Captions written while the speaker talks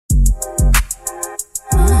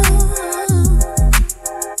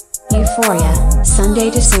Euphoria,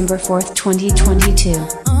 Sunday, December 4th, 2022.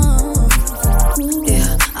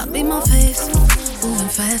 Yeah, I beat my face, moving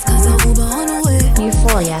fast cause the Uber on the way.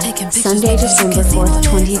 Euphoria, Sunday, December 4th,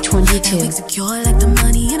 2022. And we secure like the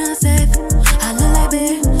money in a safe. I look like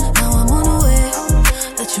babe, now I'm on the way.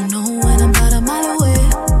 Let you know when I'm about a mile away.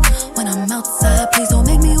 When I'm outside, please don't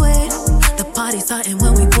make me wait. The party's starting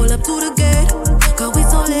when we pull up to the gate. Girl, we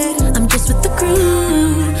so late. I'm just with the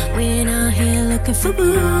crew. We ain't out here looking for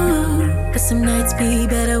boo. Cause some nights be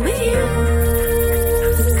better with you.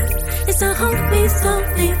 It's a homie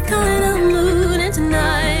kind of mood. And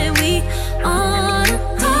tonight we on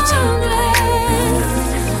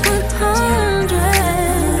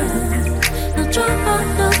 100. No drama,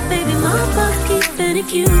 no baby, my boss keep fitting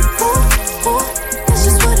you. Ooh, that's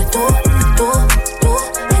just what I do.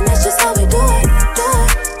 And that's just how we do it.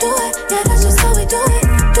 Yeah, that's just how we do it.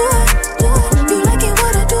 You like it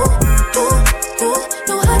what I do.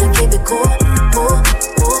 Know how to keep it cool.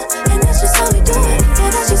 And that's just how we do it. Yeah,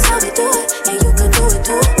 that's just how we do it. And you can do it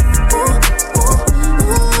too.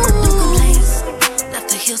 No complaints. Left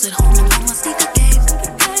the heels at home, I'm on my sneaker game.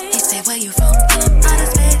 He said, where you from? Tell him out of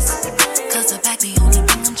space. Cause the back the only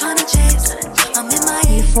thing I'm trying to chase. I'm in my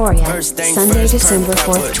Euphoria, Sunday, December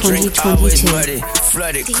 4th, 2022.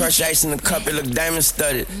 Flooded, crush ice in the cup, it look diamond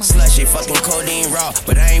studded. Slushy, fucking codeine raw,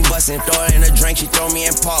 but I ain't bustin'. Throw it in a drink, she throw me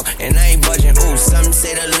in park, and I ain't budging. Ooh, some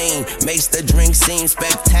say the lean makes the drink seem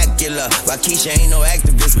spectacular. Waukesha ain't no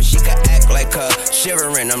activist, but she can act like her.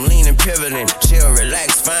 Shivering, I'm leaning, pivoting, chill,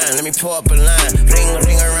 relax, fine. Let me pour up a line,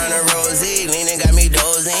 ring around a rosy. Leaning got me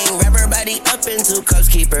dozing. Wrap her body up in 2 cups,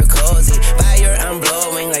 keep her cozy. Fire, I'm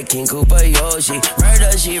blowing like King Koopa Yoshi.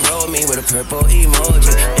 Murder, she rolled me with a purple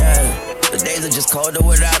emoji. Yeah. The days are just colder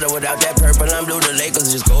without her. Without that purple, I'm blue. The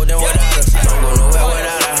Lakers just golden without her. I don't go nowhere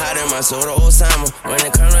without her. Hiding my soul to Osama. When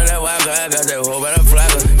it comes to that wild girl, I got that whole better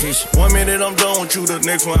flagger. 1 minute I'm done with you, the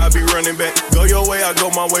next one I be running back. Go your way, I go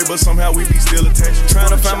my way, but somehow we be still attached.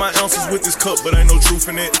 Trying to find my ounces with this cup, but ain't no truth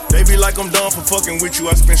in it. They be like I'm done for fucking with you,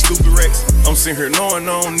 I spend stupid racks. I'm sitting here knowing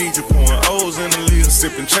I don't need you, pouring O's in the lid,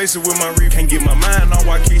 sipping, chasing with my reef. Can't get my mind on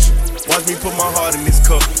Waukesha. Watch me put my heart in this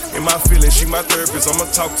cup. In my feelings, she my therapist, I'ma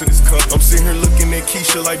talk to this cup. I'm sitting here looking at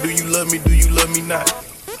Keisha like, do you love me not?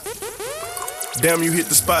 Damn, you hit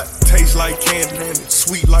the spot, taste like candy,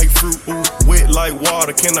 sweet like fruit, ooh, wet like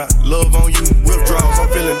water. Can I love on you? Withdrawals, I'm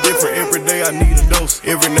feeling different. Every day I need a dose.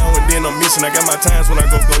 Every now and then I'm missing. I got my times when I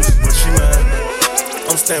go ghost, but she mine.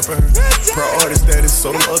 I'm stamping her. Priority status, so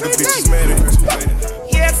them other bitches mad at her.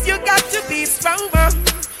 Yes, you got to be stronger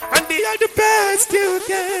and be the best you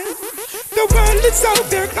can. The world is out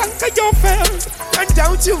there, conquer your fears, and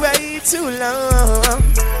don't you wait too long.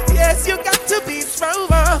 Yes, you got to be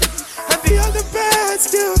stronger and be the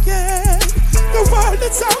best you can. The world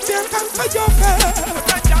is out there, conquer your fears,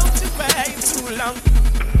 and don't you wait too long.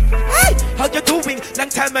 Hey, how you doing? Long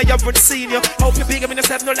time I haven't seen you. Hope you're big, I mean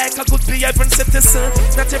yourself, no like a good behaving citizen.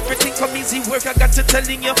 Not everything come easy work, I got to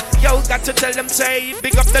telling you. Yo, got to tell them, say,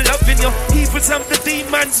 big up the love in you. Evils of the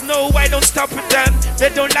demons, no, I don't stop with them. They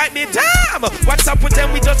don't like me, damn. What's up with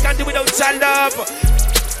them? We just can't do without your love.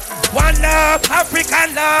 One love,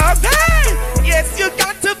 African love. Hey, yes, you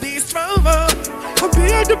got to be stronger and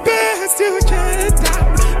be the best you can.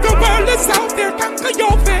 The world is out there, conquer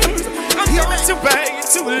your face. I'm going to wait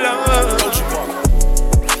too long.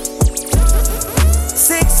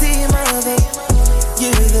 Sexy mother,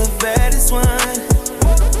 you're the baddest one.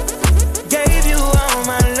 Gave you all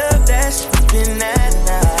my love, that's been that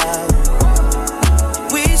now.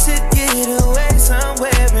 We should get away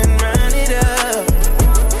somewhere and run it up.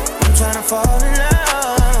 I'm trying to fall in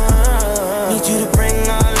love. Need you to bring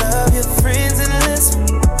all of your friends and let's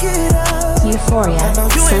get up. Euphoria,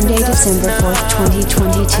 Sunday, December 4th,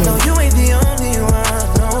 2022. I know you ain't the only one,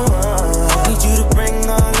 no. Need you to bring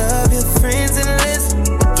all of your friends and let's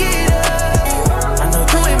get up. I know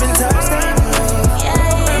you ain't been touched that way.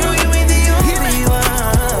 I know you ain't the only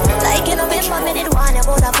one. Like you know me, mommy did one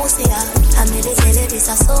about a pussy. I made it tell you this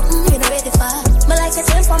is something you know ready for. But like I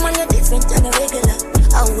tell from man, you're different than a regular.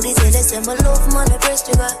 I would tell you say my love, man, I press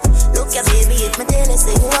trigger. Look at baby, if my tell you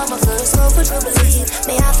say you are my first love, would you believe?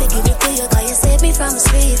 May I forgive you to you, cause you saved me from the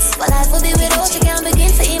streets. But life will be without you, can't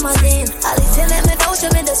begin to imagine. I'll if you let me doubt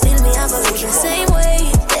you, me just feel me, I'm the same way.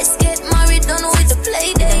 Let's get married, done with the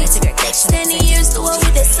play dates. 10 years to work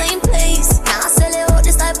with the same place. Now I sell you out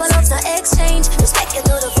this type of love to exchange. Respect you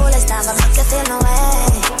to the fullest, never make you feel no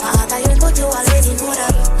way. My heart I but you already know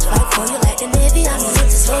that. Fight for you like the Navy, I'm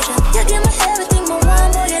in disclosure. You give me everything, my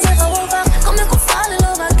one, boy, you never over. Come make me fall in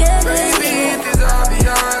love again. Baby, it is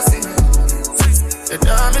obvious. The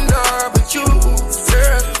diamond are but you,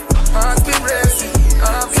 girl. Heart's been racing,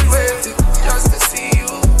 I've been waiting.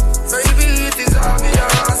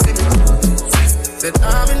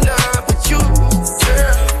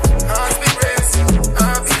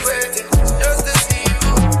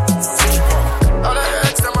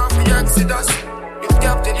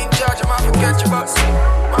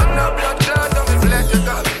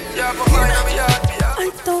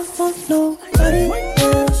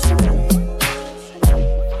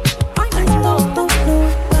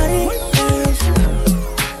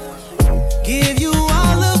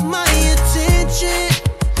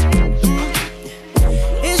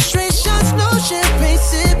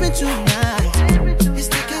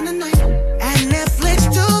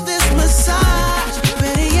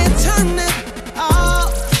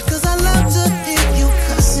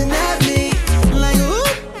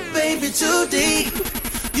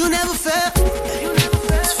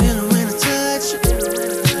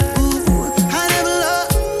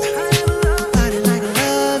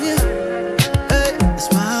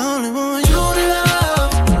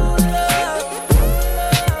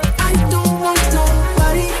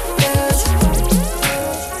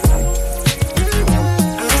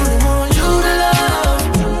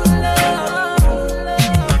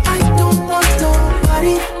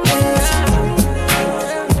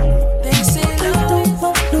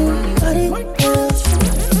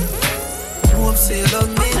 love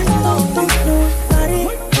me. Nobody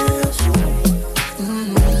else.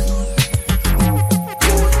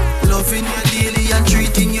 Loving you daily and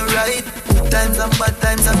treating you right. Times and bad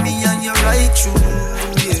times and me and you right true.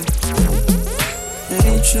 Yeah,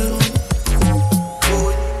 ain't true.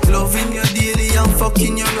 Loving you daily and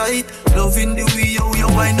fucking you right. Loving the way you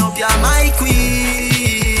wind up, you're my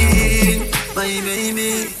queen, my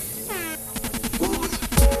baby.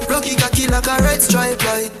 Rocky cocky like a red stripe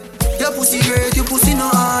light. Your pussy great, your pussy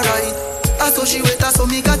not alright. I saw she wet, I saw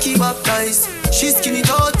me cocky baptized. She skin it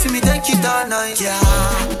out for me, take it all night. Yeah,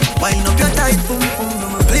 wind up your tight boom boom.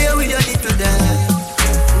 I'ma play with your little dance.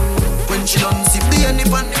 When she done see me and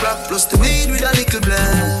nip on the rock, plus the weed with a little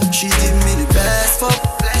blend. She give me the best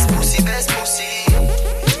fuck, best pussy, best pussy.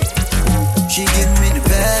 She give me the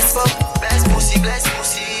best fuck, best pussy, best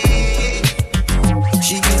pussy.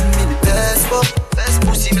 She give me the best fuck, best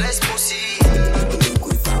pussy, best pussy.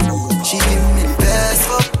 She give me the best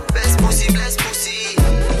fuck, best pussy, best pussy.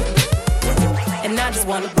 And I just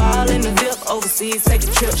wanna ball in the VIP overseas, take a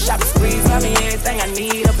trip, shopping sprees, buy me everything I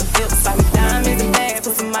need up in Phillips, buy me diamonds and bags,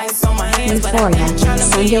 put some ice on my hands. Euphoria,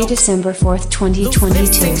 Sunday, December 4th,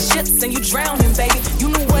 2022. Ships and you drowning, baby. You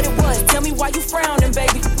knew what it was. Tell me why you frowning,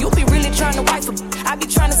 baby. You be really trying to wife her. I be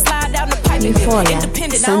trying to slide down the pipe. Euphoria,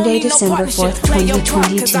 Sunday, December 4th,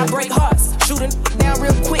 2022. I break hearts, shooting down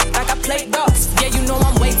real quick like I play dogs. Yeah, you know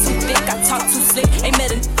I'm way too thick. I talk too slick. Ain't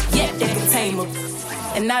met a yet that can tame her.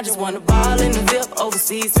 And I just wanna ball in the VIP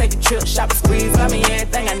overseas, take a trip, shopping sprees, buy me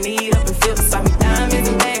everything I need up in Phillips, buy me diamonds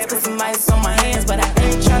and bags, put some ice on my hands, but I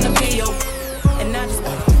ain't tryna be yo. And I just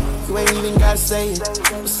you ain't even gotta say it.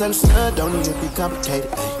 Misunderstood, don't need to be complicated.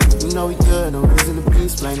 Ay, you know we good, no reason to be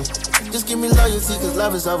explaining. Just give me loyalty, cause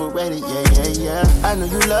love is overrated. Yeah. I know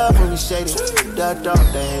you love when we shaded. Dark,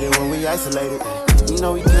 they hate it when we isolated. You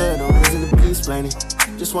know we good, no reason to be explaining.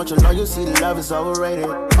 Just want your loyalty, the love is overrated.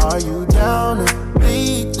 Are you down to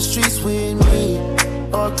bleed the streets with me?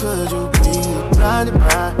 Or could you be blinded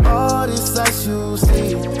by all this lights you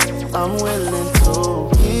see? I'm willing to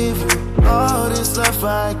give you all this love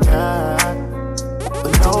I got,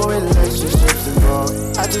 but no relationships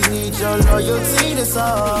involved. I just need your loyalty, that's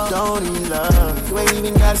all. Don't need love, you ain't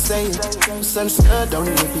even gotta say it. Misunderstood, don't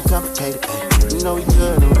need to be complicated. Ay, you know we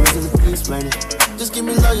good, no reason to be explaining. Just give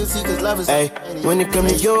me loyalty, cause love is. Hey, when it come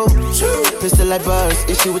to you, pistol like buzz,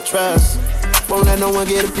 issue with trust. Won't let no one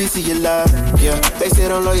get a piece of your love. Yeah, base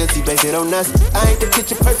it on loyalty, base it on us. I ain't the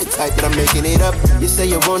picture perfect type, but I'm making it up. You say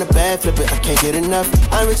you want a bad, flip it, I can't get enough.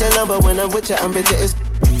 I'm rich and lumber, when I'm with you, I'm bitter as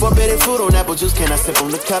forbidden fruit on apple juice, can I sip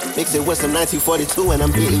on the cup? Mix it with some 1942 and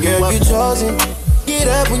I'm beating you up. Girl, you chosen. Get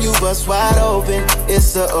up when you bust wide open.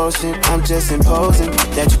 It's the ocean, I'm just imposing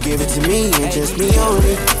that you give it to me and just me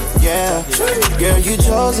only. Yeah, girl, you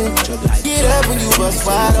chosen. Get up when you bust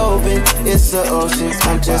wide open. It's the ocean,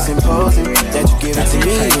 I'm just imposing that you give it to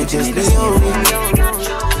me and just me only.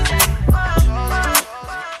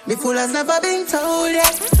 The fool has never been told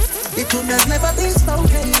yet. The truth has never been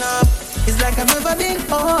spoken up. It's like I've never been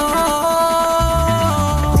home.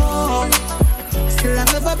 Still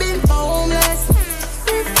I've never been homeless.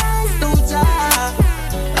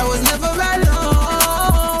 I was never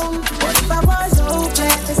alone. What if I was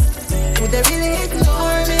hopeless? Would they really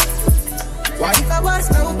ignore me? What if I was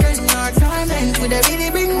broken or torment? Would they really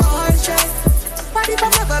bring more stress? What if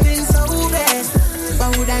I've never been so blessed?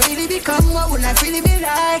 What would I really become? What would life really be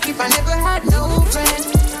like if I never had no friends?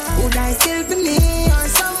 Would I still be me or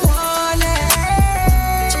someone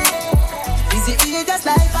else? Is it really just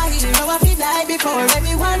life I hear how I feel like before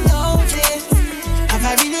everyone knows it? Have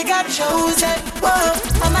I really got chosen? Whoa,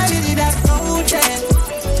 am I really that broken?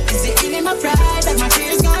 Is it really my pride that my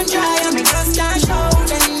tears gone dry and my just can't show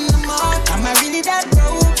them no more? Am I really that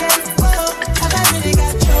broken? Whoa, have I really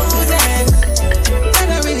got chosen? I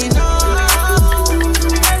don't really know.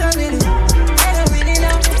 I don't really know.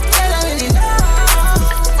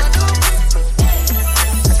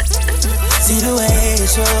 See the way you're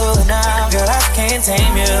showing now, girl, I can't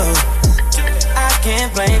tame you. I can't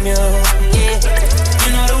blame you. Yeah. You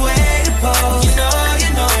know the way to pose. You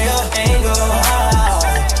know your angle.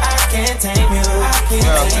 I can't tame you. I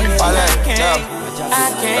can't tame you. I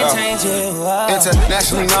can't change you.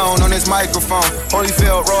 Internationally known on this microphone.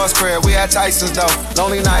 Holyfield, Ross Craig, we had Tyson's though.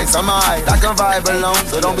 Lonely nights, I'm alright. I can vibe alone,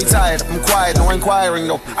 so don't be tired. I'm quiet, no inquiring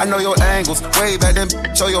though. I know your angles. Way back then,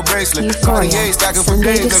 show your bracelet. Euphoria,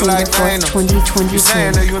 Sunday, December 4th, 2022. You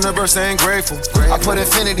saying the universe ain't grateful. I put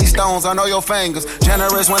infinity stones on all your fingers.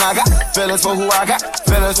 Generous when I got feelings for who I got.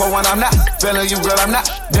 Feelings for when I'm not. Feeling you, girl, I'm not.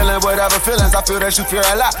 Dealing with other feelings, I feel that you feel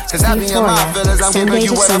a lot. Cause I be in my feelings, I'm giving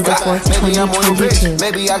you what I got. Maybe I'm on your bitch. 2022.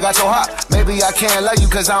 Maybe I got so hot, maybe I can't love you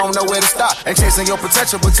cause I don't know where to stop. Ain't chasing your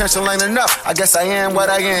potential ain't enough. I guess I am what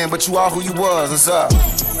I am, but you are who you was, what's up?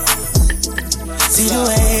 See the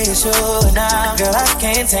way you show now, girl, I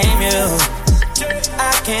can't tame you.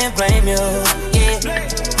 I can't blame you, yeah.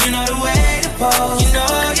 You know the way to pose, you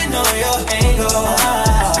know your angle.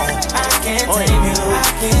 I can't tame you, I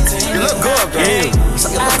can't tame you. You look good, girl. Yeah.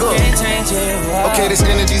 You look good. I can't change you. Okay, this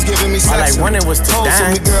energy's giving me sex. I like when it was to Pose for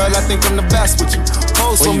me, dance. girl, I think I'm the best with you.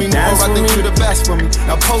 Pose for me, more, I think you're the best for me.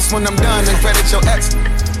 Now post when I'm done and credit your ex.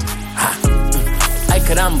 Ay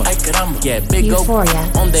caramba, yeah, big Euphoria,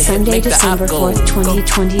 on the Sunday, hip, make December the 4th,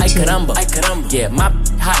 2022. Ay caramba, yeah, my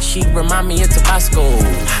hot sheet remind me of Tabasco.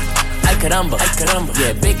 Ay caramba,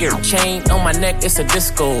 yeah, bigger chain on my neck, it's a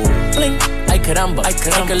disco. Bling. Ay caramba,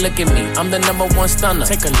 take a look at me, I'm the #1 stunner.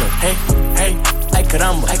 Take a look, hey. Ay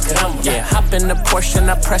caramba, yeah, hop in the Porsche and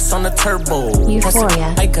I press on the turbo.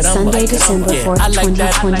 Euphoria, Sunday, December 4th, I like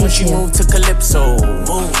that when she 2022. move to Calypso.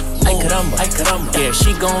 Ay caramba, yeah,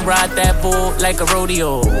 she gon' ride that bull like a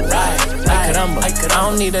rodeo. Ay caramba, I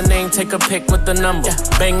don't need a name, take a pic with the number.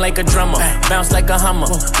 Bang like a drummer, bounce like a Hummer.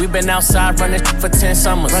 We been outside running for 10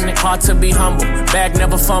 summers. Hard to be humble, bag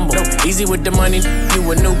never fumble. Easy with the money,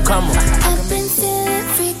 you a newcomer. I've been feeling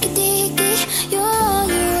freaky deaky. You're all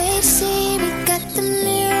you wait to see me. Got the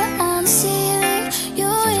mirror on the ceiling.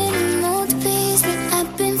 You're in the mood to please me.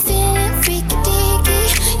 I've been feeling freaky deaky.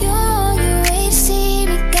 You're all you wait to see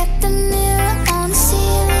me. Got the mirror on the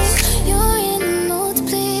ceiling. You're in the mood to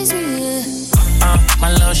please me. My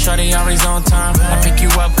little shorty always on time. I pick you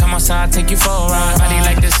up, come outside, take you for a ride. Body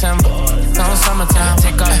like December, on summertime.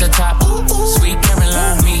 Take off the top, sweet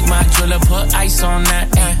Caroline. Meet my jeweler, put ice on that.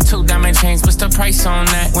 2 diamond chains, what's the price on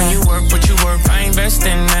that? When you work, I invest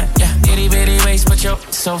in that. Yeah, itty bitty waist, but you're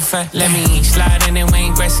so fat. Let me slide in and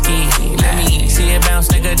Wayne Gretzky. Let me see it bounce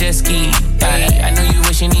like a jet ski. Ay, I know you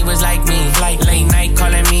wishing he was like me. Like late night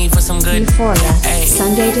calling me for some good. Euphoria, Ay.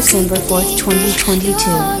 Sunday, December 4th, 2022. You're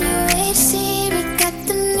all you wait to see me. Got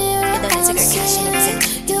the mirror on the ceiling.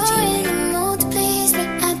 You're in the mood to please me.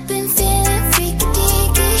 I've been feeling freaky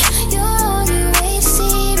deaky. You're all you wait to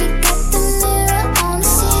see me. Got the mirror on the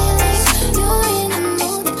ceiling. You're in the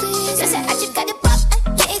mood to please me. I just got it pop.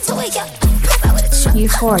 Get into it, yo. Pop out with a truck.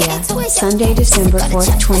 Euphoria, Sunday, December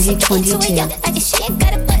 4th, 2022. I just shit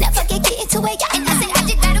got it, but I fucking get into it, yo. And I said I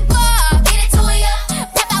just got a ball. Get into it, yo.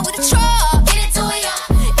 Pop out with a truck. Get into it, yo.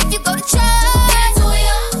 If you go to church, get into it,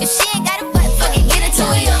 yo. If she ain't got a butt, fucking get into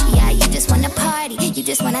it, yo. Yeah, you just wanna party. You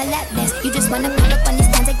just wanna lap dance. You just wanna pull up on these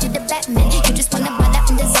stands like you the Batman. You just wanna run out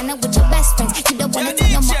in designer with your best friends. You don't wanna tell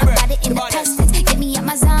no more about it in the past tense. Get me out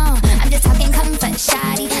my zone. I'm just talking comfort,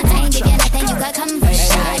 shoddy. I ain't give you nothing, you got comfort,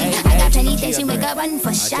 shoddy. I got plenty things you make a run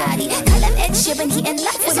for, shoddy. Call him Ed Sheeran, he in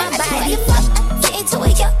love with my body. Get into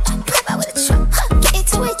it, yo. Pop out with a truck. Get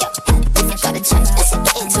into it, yo. If you go to church, I said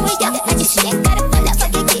get into it, yo. I just shit got it, but I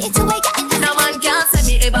fucking get into it, yo. No man can't say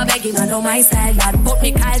me ever begging, I know my style that. Put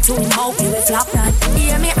me Kyle to him, how he will flop that.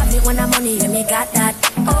 Hear me have it when I'm money, hear me got that.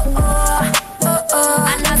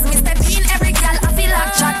 And as me step in, every girl I feel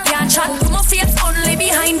like chat, can't chat. My face only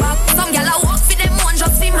behind back. Some girl I walk for them one,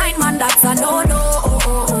 just behind man, that's a no.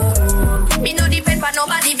 Me no depend on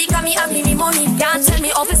nobody because me have me money. Can't tell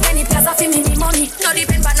me off to spend it cause I feel me money. No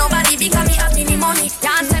depend on nobody because me have me money.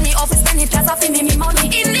 Can't tell me off to spend it cause I feel me money.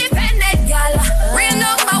 Independent gal, real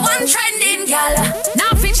 #1 trending gal.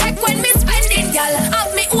 Now fi check when me spending gal.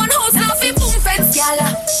 Have me own house now fi boom fence gal.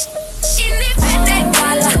 Independent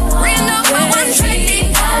gal, real #1 trending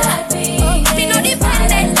gal. Me no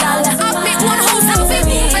dependent gal. Have me own house now fi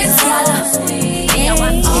boom fence gal. Yeah,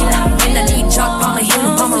 one killer when the lead drop on my heel,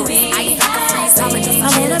 on my wrist.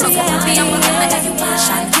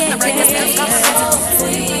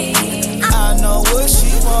 I know what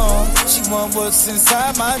she want. She want what's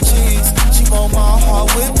inside my jeans. She want my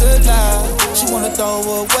heart with the lie. She wanna throw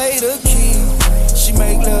away the key. She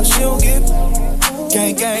make love, she don't get.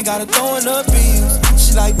 Gang, gotta throw in the bills.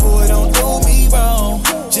 She like, boy, don't do me wrong.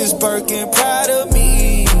 Just Birkin, proud of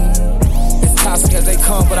me. As toxic as they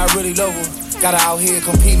come, but I really love her. Got her out here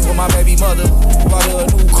competing with my baby mother. Bought her a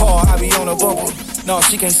new car, I be on a bumper. No,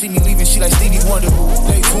 she can't see me leaving, she like Stevie Wonder.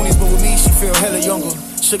 Late 20s, but with me, she feel hella younger.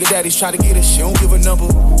 Sugar daddies try to get her, she don't give a number.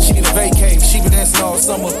 She need a vacay, she been dancing all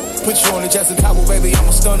summer. Put you on the Justin Cabo, baby, I'm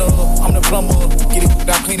a stunner. I'm the plumber, get it,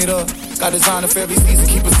 I clean it up. Got designer for every season,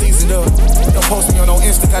 keep it seasoned up. Don't post me on no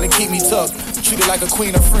Insta, gotta keep me tucked. Treat her like a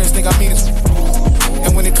queen, her friends think I mean it.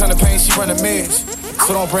 And when it come to pain, she run a meds.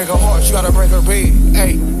 So don't break her heart, you gotta break her bed.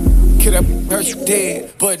 Hey. Kid up, hurt you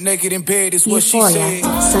dead, but naked in bed is what Euphoria, she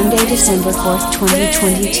said. Sunday, December 4th,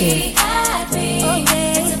 2022.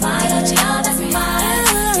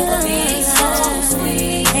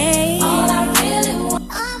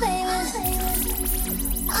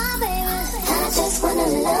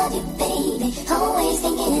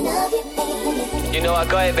 You know I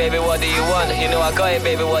got it, baby, what do you want? You know I got it,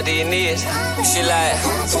 baby, what do you need? She like,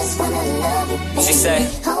 she say,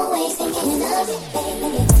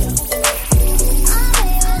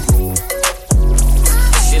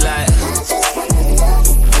 she like,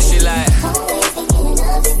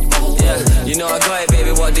 yeah. You know I got it,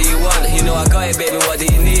 baby, what do you want? You know I got it, baby, what do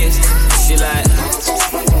you need? She like,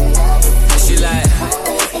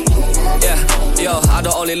 yeah. Yo, I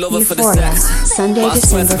don't only love her for the sex. Sunday,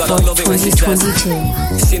 December 4th,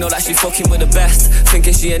 2022. She know that she fucking with the best.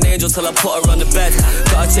 Thinking she an angel till I put her on the bed.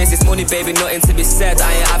 Gotta chase this money, baby, nothing to be said.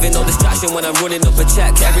 I ain't having no distraction when I'm running up a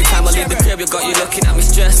check. Every time I leave the crib, you got you looking at me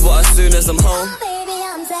stressed. But as soon as I'm home,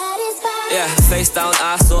 yeah, face down,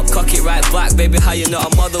 ass up, cock it right back. Baby, how you not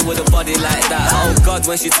a mother with a body like that? Oh God,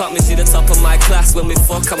 when she taught me, she the top of my class. When we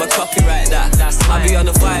fuck, I'm a copyright that. I be on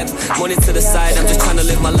the vibe, money to the side, I'm just trying to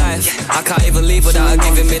live my life. I can't even leave without her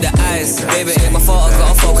giving me the eyes. Baby, ain't my fault, I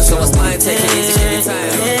gotta focus on what's mine. Take it easy, give me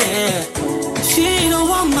time. Yeah. She don't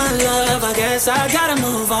want my love, I guess I gotta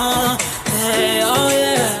move on. Hey, oh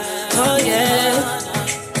yeah, oh yeah.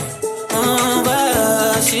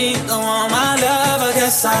 But she don't want my love, I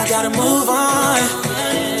guess I gotta move on.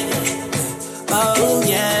 Oh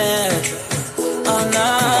yeah, oh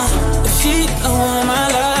no. If she don't want my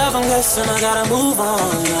love, I'm guessing I gotta move on.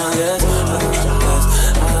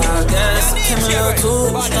 I guess I came a little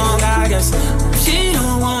too strong, I guess. If she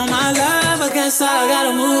don't want my love, I guess I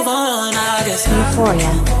gotta move on, I guess.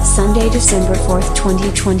 Euphoria, Sunday, December 4th,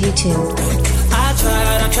 2022.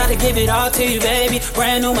 I tried to give it all to you, baby.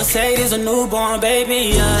 Brand new Mercedes, a newborn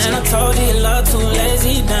baby, yeah. And I told you your love too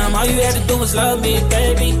lazy, damn. All you had to do was love me,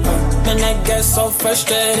 baby. And that gets so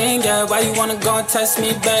frustrating, yeah. Why you wanna go and test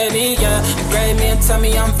me, baby, yeah. You grade me and tell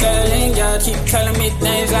me I'm failing, yeah. Keep telling me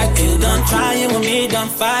things like you done trying with me, done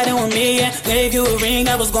fighting with me, yeah. Gave you a ring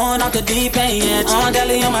that was going off the deep end, yeah. On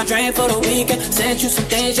deli on my drain for the weekend. Sent you some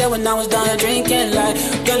things, yeah, when I was done drinking. Like,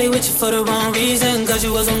 girlie with you for the wrong reason, cause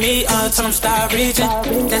you wasn't me, till I'm start reaching.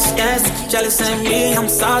 That's jealous and me. I'm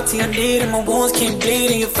salty, I need it. My wounds keep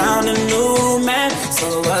bleeding. You found a new man,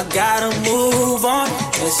 so I gotta move on.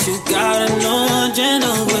 Guess you got a new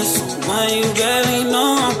agenda with someone you barely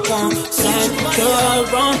know. I won't say you're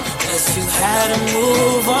wrong. Guess you had to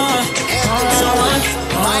move on.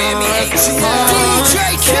 Miami DJ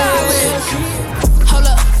Khaled. Hold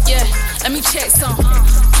up, yeah, let me check some.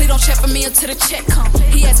 Please don't check for me until the check come.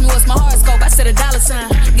 He asked me what's my horoscope, I said $.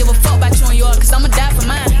 Give a fuck about you and yours, cause I'ma die for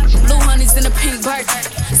mine. Blue honeys in a pink bird.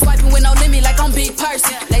 Swiping with no limit like I'm big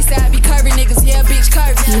person. They say I be curvy niggas, yeah, bitch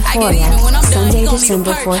curvy. I get even when I'm done, Sunday, he gon'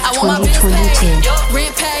 December need a perk. 4th, I want my bills paid,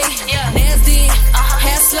 rent paid, nails did,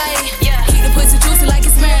 hair slayed. Keep the pussy juicy like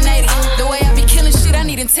it's marinated. The way I be killing shit, I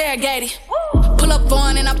need interrogated. Pull up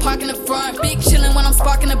on and I park in the front. Big chillin' when I'm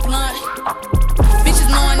sparking the blunt. Bitches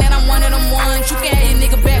knowing that I'm one of them ones. You can have your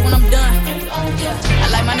nigga back when I'm done. I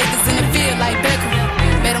like my niggas in the field like Beckham.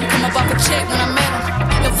 Made them come up off a check when I met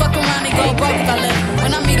them. He'll fuck around and go broke if I let him.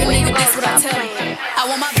 When I meet a nigga, this what I tell him. I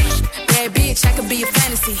want my bitch, bad bitch, I could be a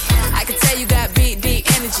fantasy. I can tell you got big, deep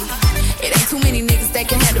energy. It ain't too many niggas that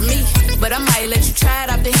can handle me. But I might let you try it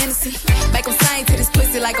off the Hennessy. Make them sing to this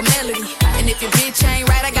pussy like a melody. And if your bitch ain't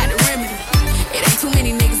right, I got the remedy. It ain't too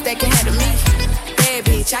many niggas that can handle me. Bad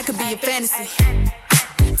bitch, I could be a fantasy.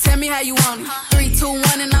 Tell me how you want it. 3, 2,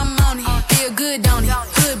 1 and I'm on it. Feel good, don't it?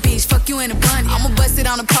 Good bitch, fuck you in a bunny. I'ma bust it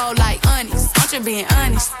on the pole like honest. I'm just being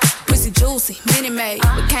honest. Pussy juicy, mini made,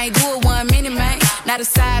 but can't do it 1 minute, man. Not a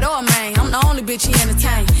side or a main. I'm the only bitch he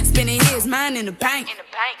entertain. Spinning his mind in the bank.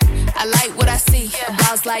 I like what I see. A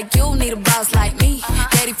boss like you need a boss like me.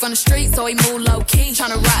 Daddy from the street, so he move low key.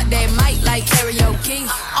 Tryna rock that mic like karaoke.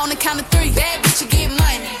 On the count of 3, bad bitch, you get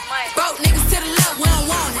money. Broke niggas to the left, we don't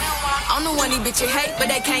want it. I'm the one these bitches hate, but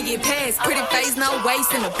they can't get past. Pretty face, no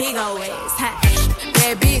waist, and a big old ass.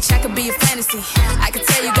 Bad bitch, I could be a fantasy. I can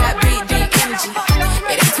tell you got big, deep energy.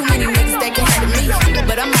 It ain't too many niggas that can handle me,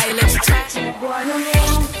 but I might let you try.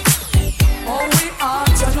 All we are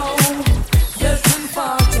to know, yes we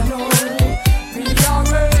far to know. We are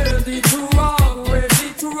ready to roll, ready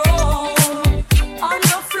to roll. On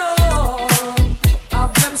the floor, of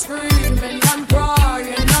them screaming and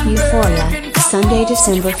crying and Euphoria, Sunday,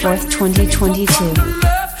 December 4th, 2022.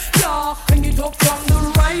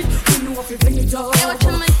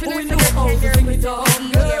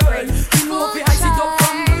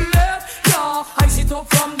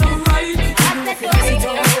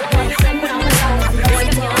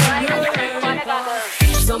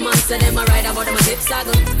 Someone say them a ride about them a zip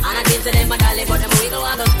saddle. And I think to them a dolly but them wiggle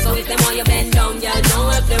waggle. So if them want you bend down, girl,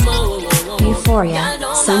 don't help them out. Euphoria,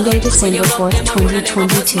 Sunday, December 4th,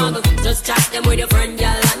 2022. Just chat them with your friend, girl,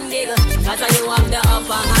 and nigga. Cause you have the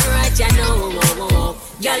upper hand right, you know.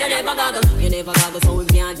 Girl, you never goggle, so we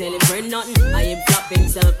can't tell him friend nothing. I him flop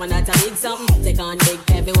himself and that's a big something. Take on big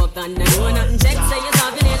heavy work and I know nothing. Check, say you're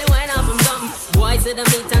talking anywhere now from something. Boys to the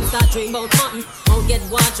meat and start dream about nothing. Don't get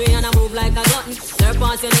watery and I move like a glutton. Slurp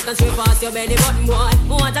past your neck and straight past your belly button, boy.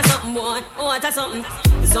 What a something, boy, what a something.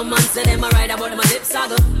 Some man say them a ride about them a zip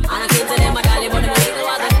saddle. And I keep to them a dolly but them a wiggle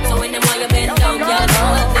waggle. So when them want you bend down, girl,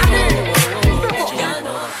 don't let them know. Girl,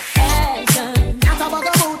 know. Action. That's about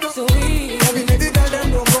the mood. Sweet.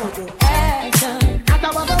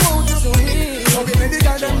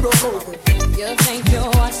 You think you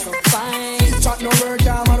are so fine. Chat no work,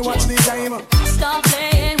 yeah, man, watch the time. Stop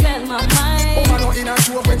playing with my mind. Oh, man, no in a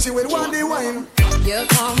show when she will want the wine. You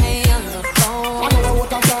call me on the phone. I know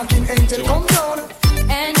what I'm talking, angel, come down.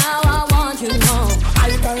 And now I want you home. I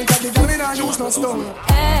can't get the girl in a use no stone.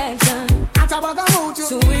 Action. At a bag about you.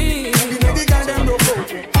 Sweet. Every lady girl them broke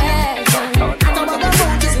out. Action. At a bag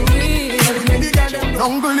about you. Sweet. Every lady girl them broke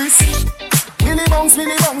out. Jungle is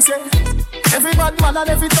Millie bounce, yeah. Every bad man and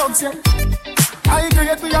every dog, yeah. I agree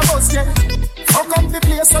with your boss, yeah. Fuck up the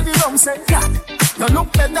place so the rum say, yeah. You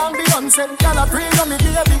look better than Beyonce. Y'all a pray on me,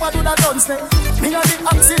 baby, what do that done say? Me a the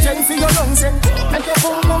oxygen for your lungs, yeah. Make your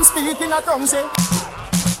boom boom speak in a tongue, say.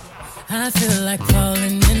 I feel like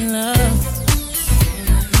falling in love.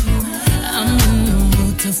 I'm in the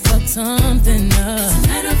mood to fuck something up.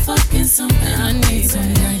 Tonight I'm fucking something. I need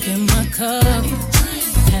some drink in my cup.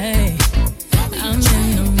 Hey, I'm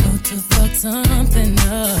in the mood to fuck something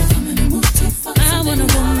up. I'm in the mood to fuck something up. I wanna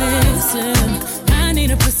go missing. I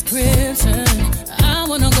need a prescription. I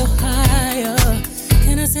wanna go higher.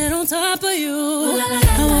 Can I sit on top of you?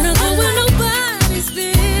 I wanna go where nobody's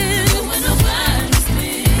been.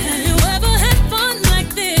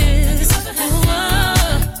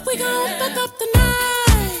 We gon' fuck up the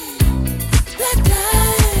night. Black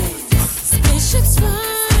lights, spaceships fly.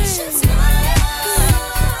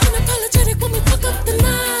 Unapologetic when we fuck up the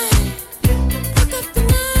night. Fuck up the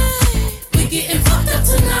night. We getting fucked up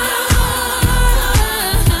tonight.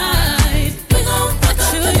 We gon' fuck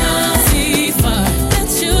up the night. See fire,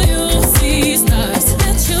 let you see stars,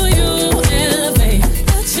 let you elevate,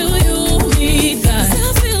 let you meet God. I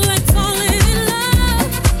feel like falling in love.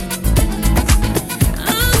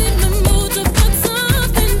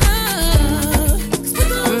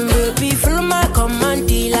 Baby, follow my command,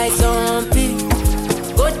 like zombie.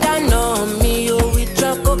 Go down on me, oh, with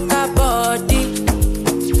your coca body.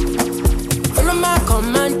 Follow my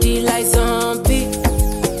command, like zombie.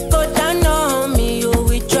 Go down on me, oh,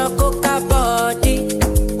 with your coca body.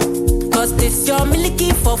 Cause this your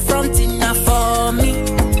milky for front enough for me.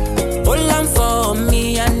 Hold on for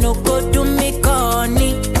me, I no go do me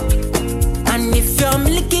corny. And if you're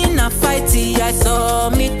milky na fighty, I saw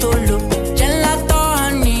me to look.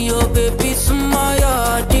 Baby,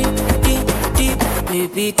 sumoyo deep.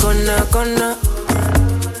 Baby, kona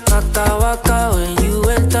waka waka when you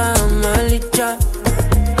enter my licha.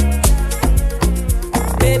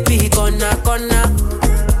 Baby, kona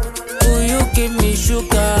will you give me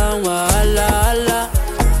sugar, wahala.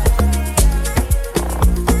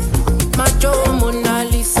 Macho Mona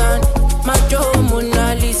Lisa, macho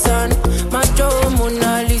Mona Lisa, macho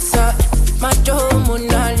Mona Lisa, macho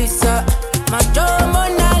Mona Lisa, macho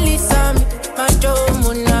Mona Lisa, macho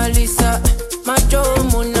Mona Lisa, macho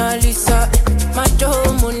Mona Lisa, macho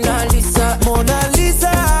Mona Lisa. Mona Lisa,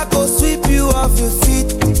 I go sweep you off your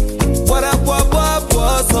feet. What up,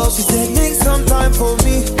 so she said make some time for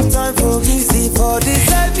me. See for this,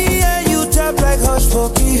 let me and you tap like hush for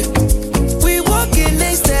me. We walking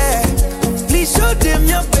next there, please show them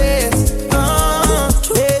your face.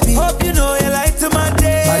 Baby, hope you know you light to my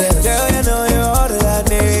day. Girl, you know you're all that I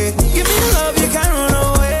need. Give me the love, you can't run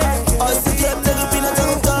away.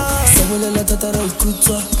 La tatara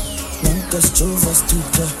ikuta, nunca schova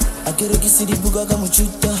stuta. Akero kisiri buga kama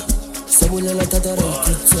chuta. Sabula la tatara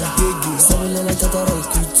ikuta, sabula la tatara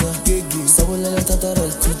ikuta, sabula la tatara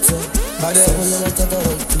ikuta, sabula la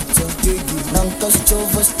tatara ikuta. Nunca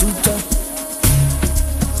schova stuta.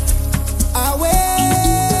 Away,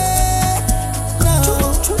 no.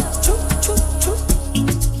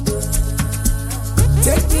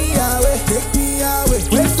 Take me away,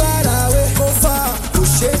 way far away, go far,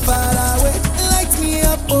 push it far away. Light me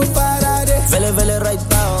up, oh far away. Vele right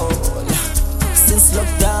down, since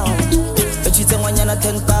lockdown, but you don't want you not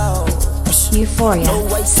 10 pounds. Euphoria,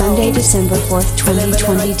 Sunday, December 4th,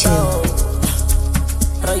 2022.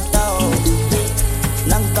 Right down,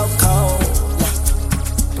 knocked out.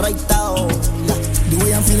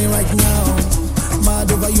 I'm feeling right now.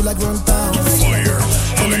 Mad over you like run town.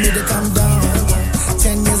 Telling me to calm down.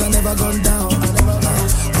 10 years I never gone down.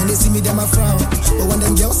 When they see me, them I frown. But when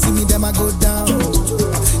them girls see me, them I go down.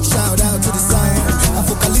 Shout out to the sound. I'm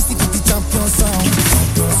focalistic with the champion sound.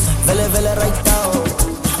 Vele vele right now.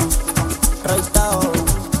 Right now.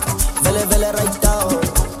 Vele vele right now.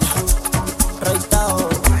 Right now.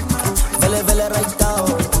 Vele vele right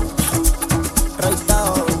now. Right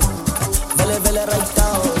now. Vele vele right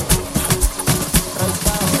now.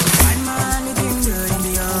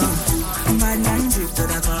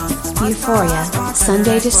 Euphoria,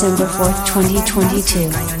 Sunday, December 4th,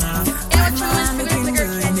 2022.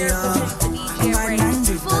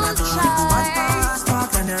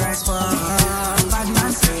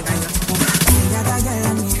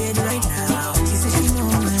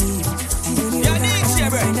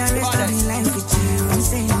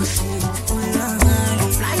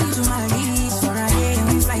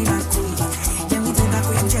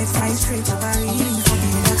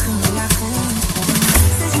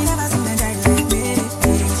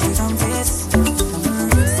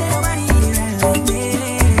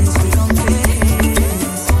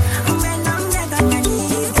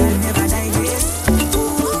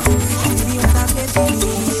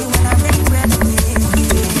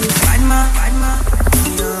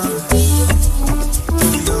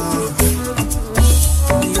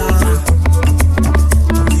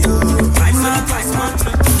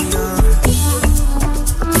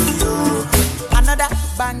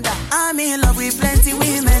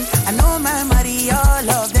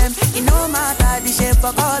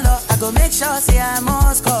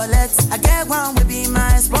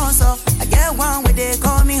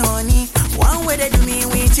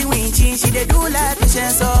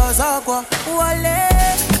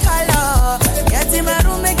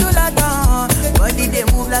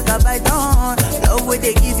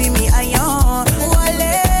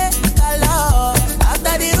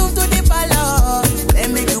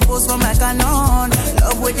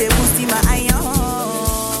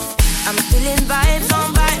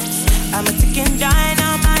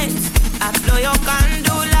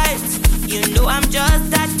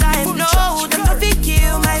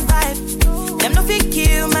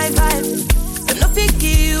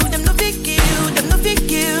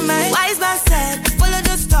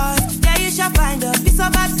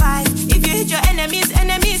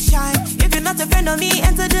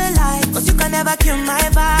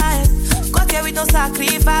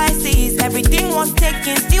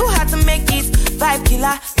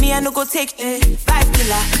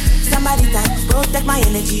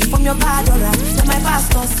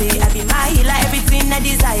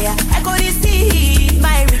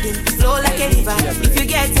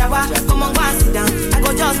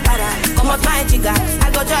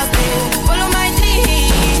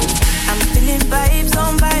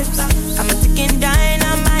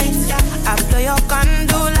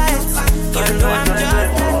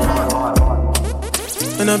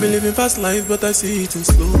 And I've been living fast life, but I see it in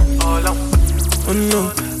slow. Oh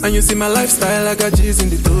no, and you see my lifestyle, I got G's in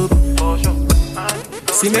the double.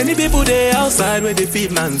 See many people there outside where they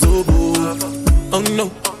feed man's oboe. Oh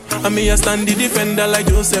no, and me I stand the defender like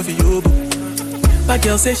Joseph Yobo. But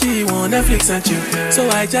girl say she want Netflix and chill, so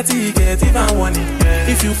I chatty get even one it.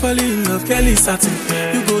 If you fall in love, Kelly satin.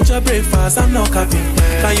 You go to breakfast, I'm not capping.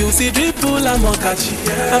 Can you see dripple, I'm not catching.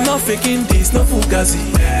 I'm not faking this, no fugazi.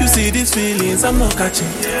 You see these feelings, I'm not catching.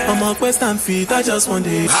 I'm on quest and feet, I just want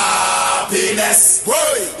it. Happiness, boy.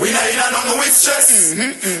 We not in a nothing with stress.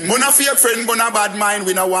 Mona fake friend, but a bad mind.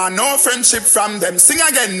 We no want no friendship from them. Sing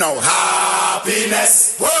again now.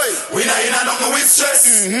 Happiness, boy. We not in a nothing with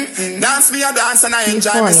stress. Dance me a dance and I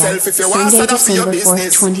enjoy myself. If you want to for your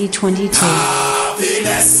business. 2022.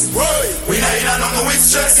 Happiness, boy. We not in a nothing with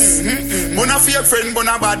stress. Mona fake friend, but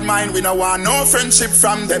a bad mind. We no want no friendship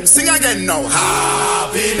from them. Sing again now.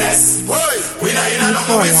 Happiness, boy. We not in a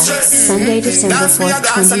nothing with stress. Sunday, December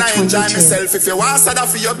 4th, 2022. Myself, if you want to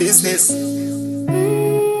for your business.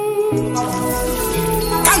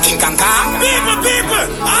 People,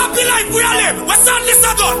 happy life we are live. What's on this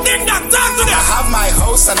about? Ding dong, talk to them. I have my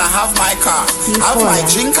house and I have my car. I have my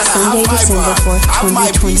drink and I have my bar. I have my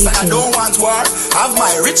peace and I don't want war. I have my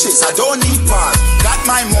riches, I don't need part. Got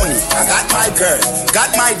my money, I got my girl.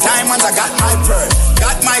 Got my diamonds, I got my pearl.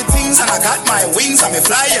 Got my things and I got my wings. And me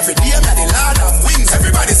fly every day, I'm the Lord of wings.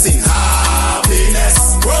 Everybody sing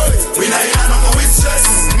happiness. We not in a nothing with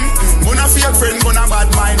stress. Mona fake friend, mona bad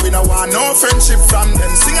mind. We no want no friendship from them.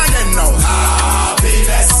 Sing again now.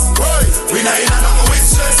 Happiness. We not in a nothing with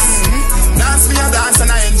stress. Dance me a dance and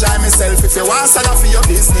I enjoy myself. If you want to for your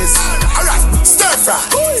business. Alright, stir fry,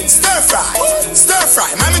 stir fry, stir fry.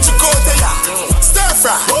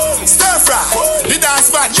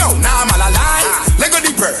 yo, now I'm alive. Lego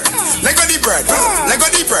the bird, Lego the bird, Lego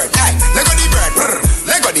the bird, hey, Lego the bird,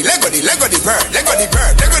 Lego the bird, Lego the bird, Lego the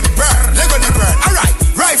bird, Lego the bird. Alright,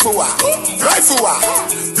 rifle war,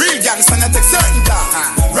 real gangsta not take certain dog.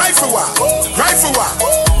 Rifle war,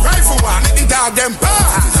 make the dog them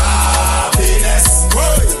bad. Happiness,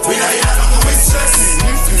 we not here nothing with stress.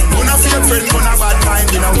 We not fear friend, we not bad mind,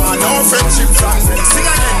 we not want no friendship from them. Sing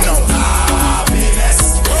again now.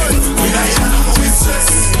 Happiness, we not here nothing with stress.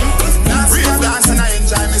 Real dance and I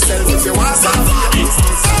enjoy myself. If you want some for your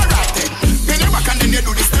business, alright then. Then you back and then you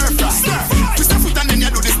do the stir fry. Twist your foot and then you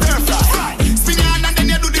do the stir fry. Spin your hand and then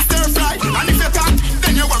you do the stir fry. And if you can't,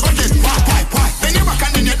 then you walk again. Why? Then you back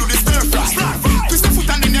and then you do the stir fry. Twist your foot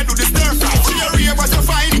and then you do the stir fry. She your ear was your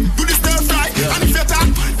fine. Do the stir fry. And if you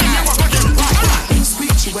can't, then you walk again.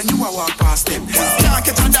 Speak to when you walk past them. Can't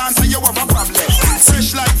get a dance and you have a problem.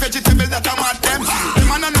 Fresh like vegetable that I'm at them. The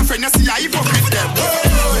man and no friend, you see I hypocrite them.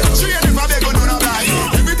 She ain't never beg on no lie.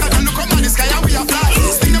 Every time I look up at the sky and we apply.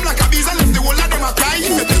 Sting them like a bees and left the whole of them a cry.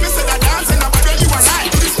 If you tell me say that dance and about when you are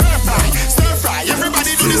lying. Do the stir fry,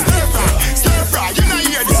 everybody do the stir fry, you not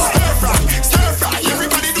hear this stir fry,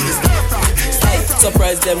 everybody do the stir fry.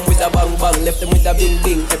 Surprise them with a bang bang, left them with a bing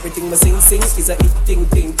bing. Everything my sing is a hit ting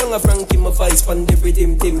ting. Tongue a Frankie my vice from the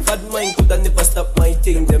rhythm tim. Bad mind coulda never stop my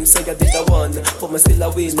thing. Them say I did a one, but me still a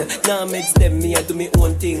win. Now meds them, me I do me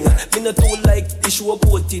own thing. Me not too like issue a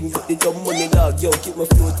voting, but the dumb money dog, yo keep me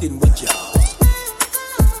floating. But yeah,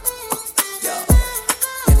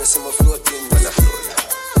 can you see me floating? When I float,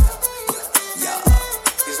 yeah,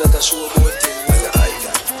 it's not a show voting. When I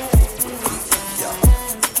got, yeah,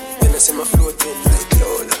 can you see me floating like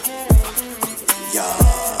cloud?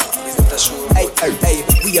 Yeah, it's not a show. Hey,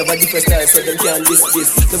 we have a different style, so them can't list this.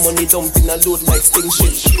 The money dumping a load like sting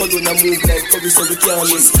shit. Corona move like curry, so we can't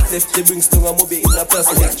miss. Left the brings to a mobile in a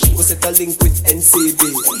plastic. We set a link with NCB.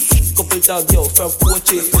 Couple dog, yo, from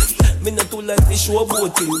Poche. Me not too like the show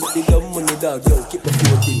boating, but the dumb money dog, yo, keep me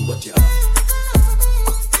floating. But yeah,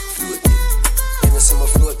 floating. Can you see me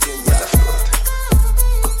floating? Yeah,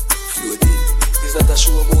 floating. It's not a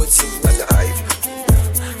show boating, but the hype.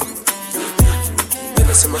 Can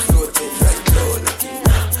you see me floating like cloud?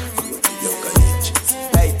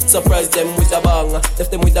 Surprise them with a bang,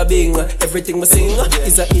 left them with a bing. Everything me sing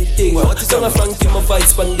is a hit thing. Tongue a Frankie my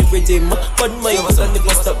vice from the rhythm. But my house and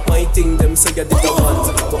never stop my thing. Them say I did a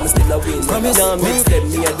one, but me still a win. Now mix them,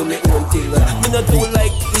 me I do my own thing. Me not do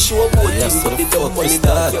like the show voting, but the dumb money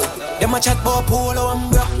dog. Them a chat about polo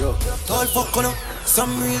and broke. Tall fuck on.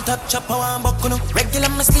 Some real top chopper and buck on. Regular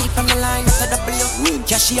me sleep on the line, that's a W.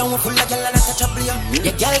 Cashy and full of gyal and that's a trouble.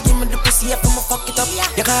 Your gyal give me the pussy up and me fuck it up.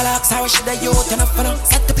 You call her sorry should I you turn up for them.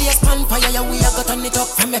 Set the place on fire, yeah we a got on it up.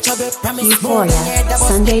 From your trouble, promise. Euphoria,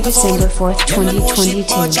 Sunday, December 4th,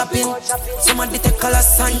 2022. Somebody take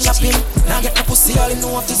colors and chopping. Now get the pussy all you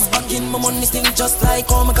know of this fucking. My money sting just like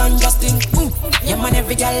oh my gun Justin. Yeah man,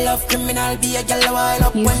 every gyal love criminal, be a gyal a while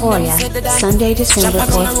up. Euphoria, Sunday, December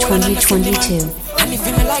 4th, 2022. And if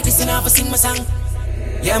you me like this, you never sing my song.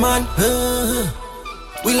 Yeah man,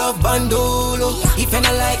 we love bandolo. If you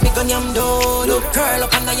not like me, gun yam dodo. Curl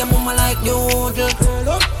up under your mama like noodle.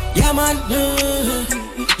 Yeah man,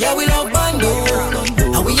 yeah we love bandolo.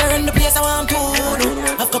 And we are in the place I want to do.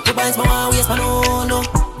 A couple bands, my want waste, my no.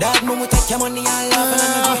 Dad, mom, we take your money and laugh and I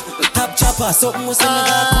go. Top chopper, something we send the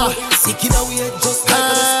dark code. Sick in a way, just like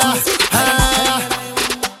the squeeze.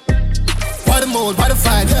 What the mood, what the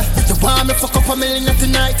vibe, yeah. You want me fuck up a million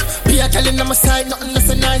tonight. Be a girl in my side, nothing that's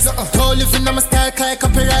so nice. Don't live in my style, like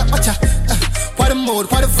copyright, watcha. What the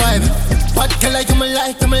mood, what the vibe. Bad girl like you me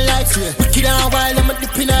like, yeah. Wicked and wild, I'm a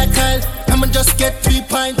dip in a Kyle. I'ma just get 3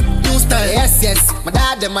 pints, new style, yes. My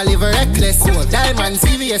dad, them a live reckless. Cool. Diamonds,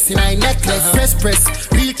 CVS in my necklace. Press,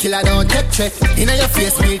 real killer, don't take check. In your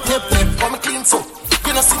face, me tip them. I'm a clean foot.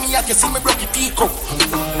 You know see me, I can see me broke your teeth up.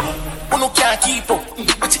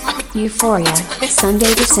 Euphoria,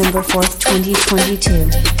 Sunday, December 4th, 2022.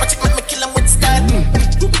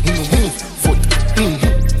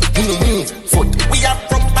 Foot. We are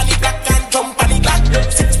from Bunny Black and jump Bunny Black.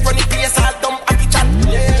 6 funny players all dumb at the chat.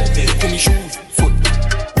 Put me shoes, foot.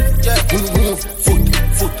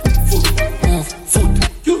 Foot.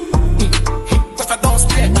 Cause I don't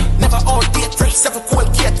stay, never all date. Fresh 7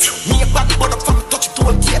 cold gate. Me a back, but I'm from touch it to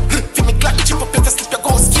a gate. Feel me glad, chip up, better slip your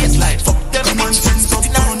go skate like. Fuck them, bitch.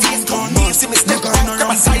 See me step back, grab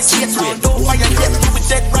a size straight. Don't fire yet, you be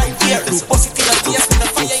dead right here. Bust it in a face, with a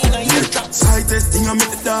fire in a ear drop. Side testing, I make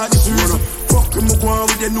the dog just run up. Fuck them, I go on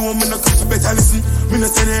with them, know me not come to better listen. Me not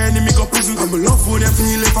send the enemy go prison. I'm a love for them,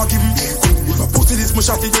 feel if I give them. If I put it this, my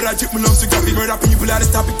shot, you gotta drip, me love to grab it. Murder people, I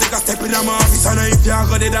stop it, take a step in my office. And if you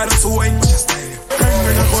got it, I don't so wine.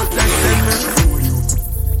 When I cut like send me.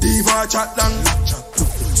 Diva chat long.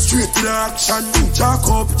 Straight to the action. Jack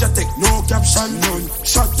up, just take no caption.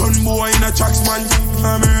 Shot on boy in a tracks man.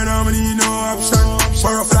 I'm need no option.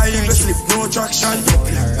 For a fly in the slip, no traction.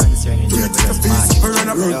 Do you take a piece? For run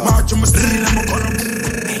up, march on my street, I'm a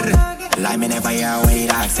Like me never hear what the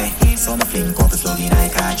dog say. So me fling couple slug in a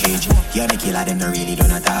cartridge. You the killer, them no really do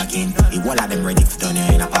not talking. The whole of them ready to turn you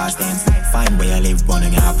in a past tense. Find where you live, run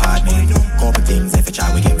in your apartment. Couple things if you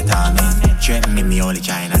try, we get me torment. Threaten me only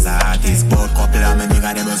trying as an artist. Both couple of me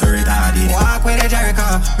nigga, them was retarded. Walk with the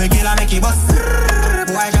Jericho, me killer make it bust.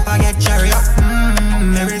 Boy drop I get cherry up.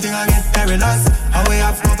 Everything I get perilous. How we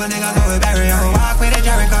have couple niggas, how we bury you. Walk with the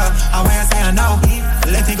Jericho, how we say I know.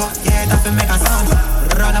 Let it go, yeah, that's to make a sound.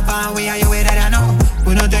 Run up and we are you way that I know.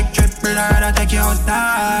 We don't take trip, we'll take you out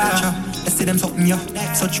there. Let's see them something, yeah.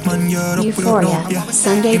 Such man, you're up, Euphoria,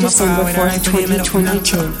 Sunday, December 4th,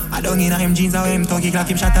 2022. I don't get him jeans, how him talkie clock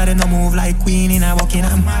him shatter, then no move like Queen in a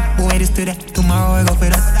Buckingham. Boy, this today, tomorrow I go for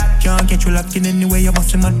that. Can't get you locked in anyway, you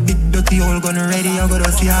must have my big dirty old gun ready, you go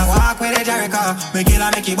to see her. Walk with the Jericho, make it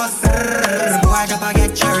like make it bust. Boy, drop I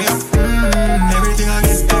get cherry up. Everything I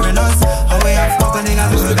get perilous. How we have couple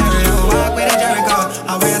niggas who will bury you. Walk with the Jericho,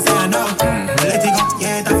 how we say I know. Let it go,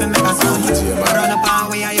 yeah, that will make us sound. Run up and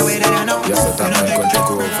we are you way that I know.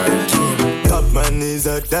 Top man is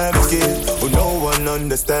a damn kid who no one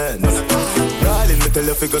understands. Darling, me tell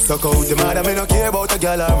you figure suck out your mother. Me no care about a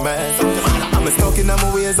girl or man. I'm stuck in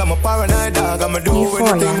my ways, I'm a paranoid dog. I'm a do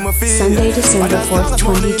anything I feel. Sunday, December 4th,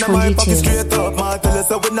 2022. Straight up, man, tell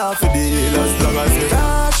us we're not for deal. As long as me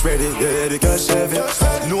cash ready, yeah, the cash heavy.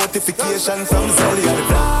 Notification from Zelly, yeah, the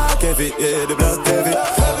black heavy, yeah, the black heavy.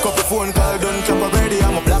 Couple phone call done, clap already.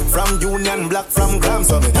 I'm a black from Union, black from Grams.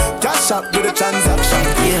 So me cash up with the transaction.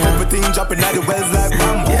 Everything dropping out the wells like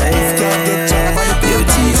Rambo. Can't get chop on the paper.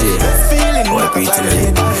 Feeling like a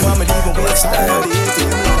fire. I'm a diva, but style.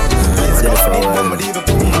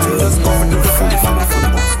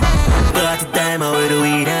 Time I with the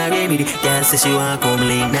weed and remedy. Girl says she want come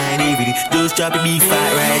link 9 everyday. Those drop it big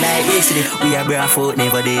fat right like yesterday. We are barefoot,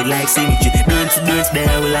 never did like symmetry. Don't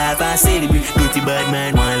down, we laugh and celebrate. Dirty bad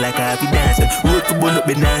man, one like happy dancer. Road to burn up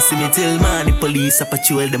the Nancy me till morning. Police a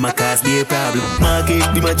patrol them a cause their problem. Market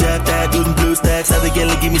be my job tag, doing blue stacks. Have a girl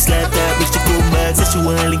give me slap tap, make she come back. Say she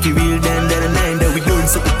want link it real down a 9 that we don't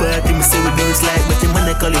suck the party. Me say we don't slide, but the man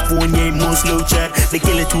I California ain't more slow chat. They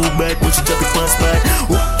kill it too bad, but she drop it fast spot.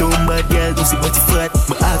 Don't bad girl, do see what you flat.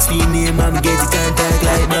 My ask for your name, I'm get the contact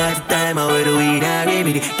like that. The time I wear the weed and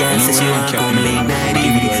remedy. Girl says she want come late night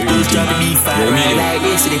everyday. Those drop the beef fire right like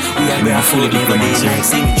yesterday. We are barefoot, never did like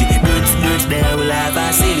symmetry. Don't there, we laugh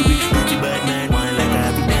and celebrate. Dirty bad man, one like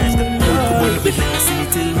happy dance. One up the dance, see me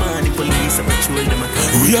till morning. Police a patrol them a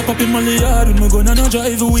cause. We are popping Molly hard with me gun and a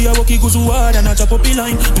drive. We are walking go so hard and a chop up the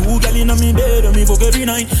line. Two gal in a me bed and me fuck every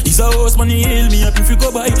night. It's a house money hill, me happy if you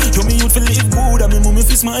go by. You me youth for live good and me mommy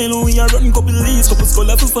fi smile. We are run couple leaves, couple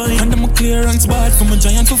scholar for fine. And them a clearance bad from a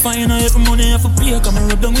giant for fine. I have money I for pay, come and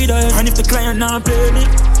rub down with her. And if the client not pay me,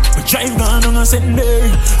 I drive down on a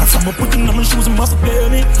secondary. And from a putting on my shoes and my for pay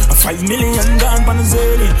me. A 5 million gone pan a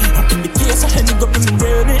zelly. Up in the case I had to go in the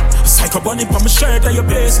baby. Psycho bunny on my shirt and your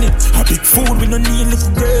payslip. A big food we no need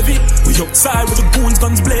little gravy. We outside with the goons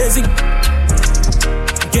guns blazing.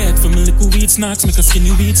 Get from a little weed snacks, make a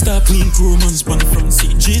skinny weed stop. Clean crew runs on the front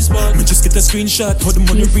seat, G's bar. Me just get a screenshot, how the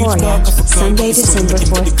money reach back. Sunday, December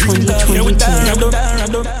 4th,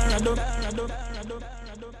 2022.